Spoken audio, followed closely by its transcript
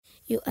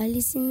You are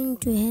listening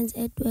to Hands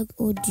at Work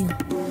Audio.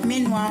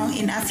 Meanwhile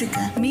in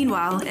Africa.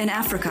 Meanwhile in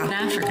Africa. In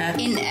Africa.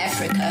 In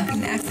Africa.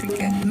 In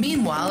Africa.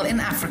 Meanwhile in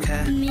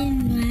Africa.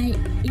 Meanwhile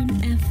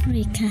in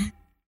Africa.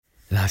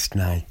 Last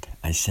night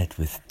I sat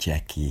with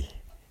Jackie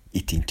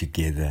eating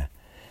together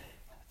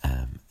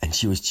and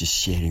she was just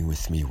sharing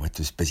with me what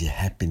was busy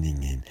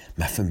happening in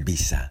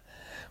Mafambisa,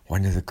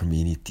 one of the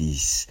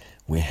communities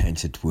where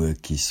Hands at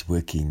Work is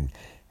working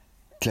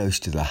close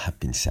to the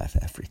hub in South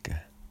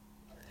Africa.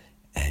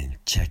 And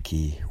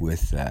Jackie,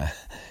 with a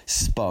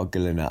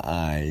sparkle in her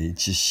eye,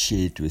 just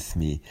shared with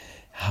me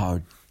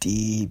how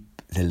deep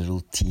the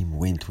little team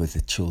went with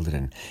the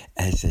children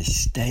as they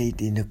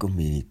stayed in a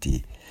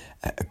community.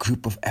 A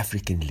group of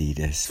African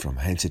leaders from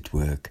Hands at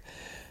Work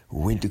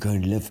went to go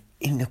and live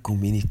in the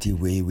community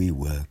where we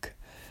work.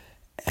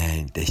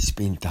 And they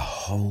spent the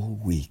whole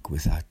week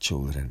with our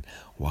children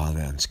while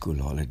they're on school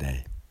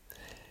holiday.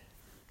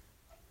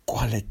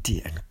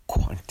 Quality and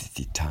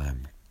quantity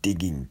time,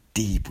 digging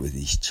deep with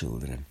these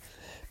children,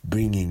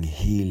 bringing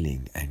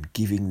healing and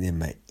giving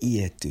them an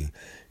ear to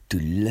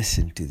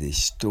listen to their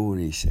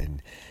stories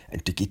and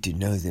to get to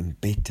know them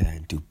better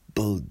and to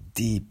build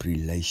deep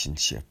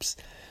relationships.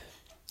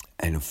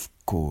 And of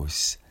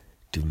course,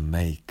 to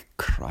make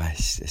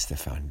Christ as the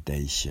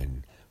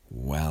foundation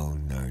well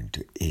known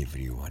to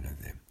every one of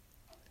them.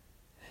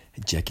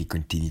 Jackie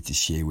continued to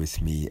share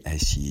with me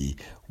as she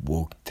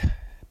walked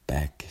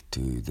back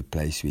to the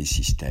place where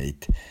she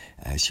stayed.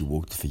 She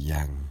walked with a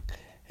young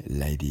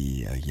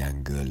lady, a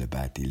young girl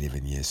about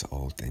 11 years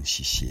old, and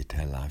she shared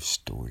her life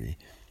story.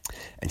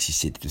 And she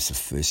said it was the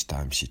first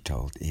time she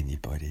told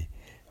anybody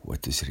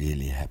what was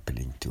really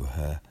happening to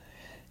her.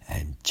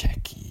 And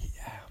Jackie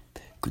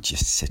could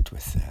just sit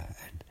with her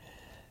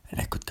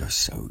and I could go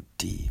so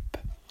deep.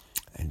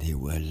 And there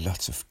were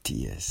lots of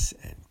tears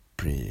and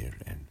prayer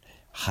and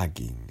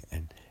hugging,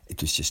 and it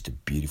was just a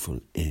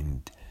beautiful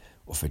end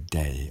of a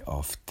day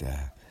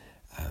after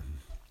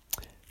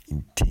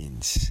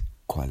intense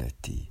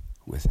quality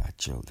with our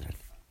children.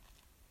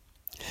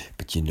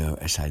 But you know,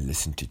 as I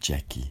listened to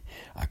Jackie,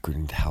 I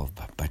couldn't help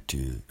but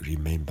to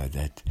remember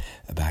that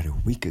about a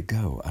week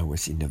ago I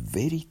was in a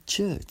very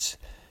church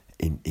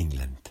in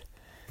England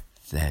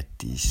that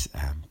is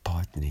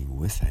partnering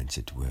with Hands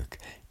at Work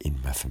in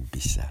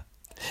Mafambisa.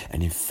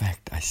 And in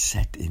fact, I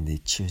sat in their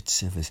church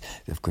service.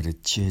 They've got a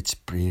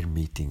church prayer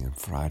meeting on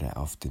Friday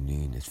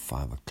afternoon at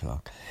 5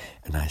 o'clock.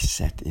 And I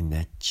sat in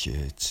that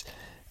church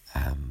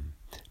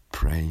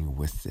praying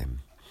with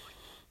them.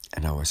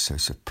 And I was so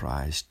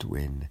surprised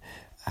when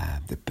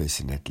the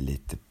person that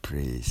led the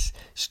prayers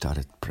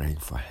started praying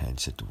for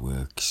Hands at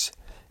Works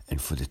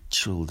and for the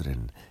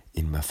children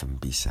in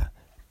Mafambisa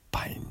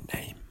by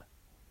name.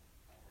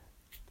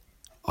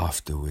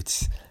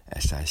 Afterwards,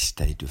 as I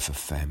stayed with a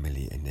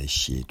family and they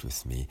shared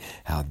with me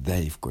how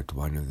they've got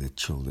one of the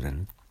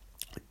children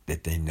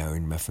that they know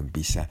in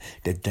Mafambisa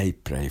that they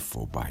pray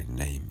for by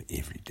name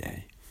every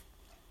day.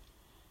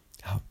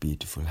 How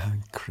beautiful, how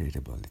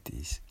incredible it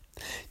is.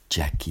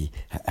 Jackie,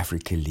 an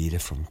African leader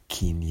from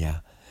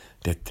Kenya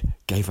that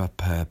gave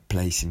up her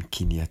place in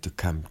Kenya to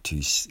come to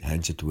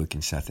Hands at Work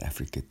in South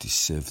Africa to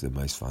serve the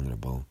most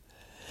vulnerable.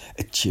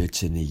 A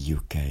church in the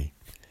UK.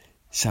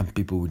 Some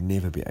people would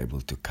never be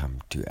able to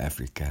come to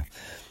Africa,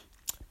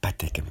 but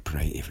they can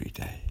pray every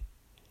day.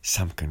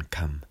 Some can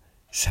come,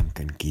 some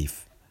can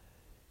give.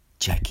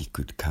 Jackie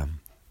could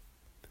come.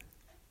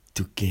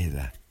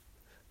 Together,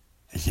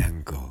 a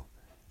young girl,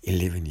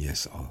 11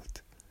 years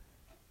old,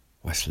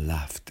 was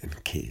loved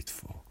and cared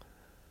for.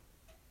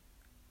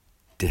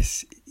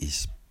 This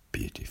is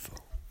beautiful.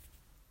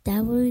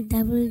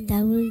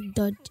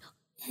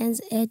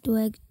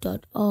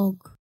 www.handsatwork.org